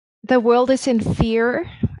The world is in fear.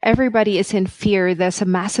 Everybody is in fear. There's a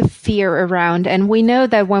massive fear around. And we know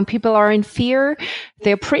that when people are in fear,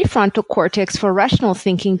 their prefrontal cortex for rational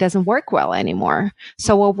thinking doesn't work well anymore.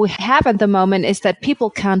 So what we have at the moment is that people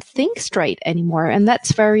can't think straight anymore. And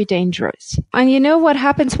that's very dangerous. And you know what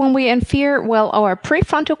happens when we're in fear? Well, our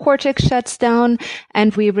prefrontal cortex shuts down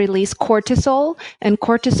and we release cortisol. And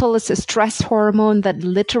cortisol is a stress hormone that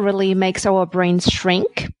literally makes our brains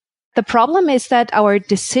shrink. The problem is that our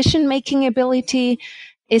decision-making ability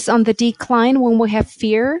is on the decline when we have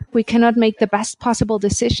fear. We cannot make the best possible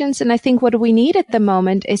decisions. And I think what we need at the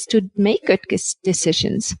moment is to make good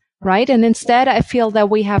decisions, right? And instead, I feel that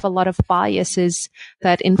we have a lot of biases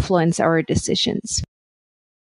that influence our decisions.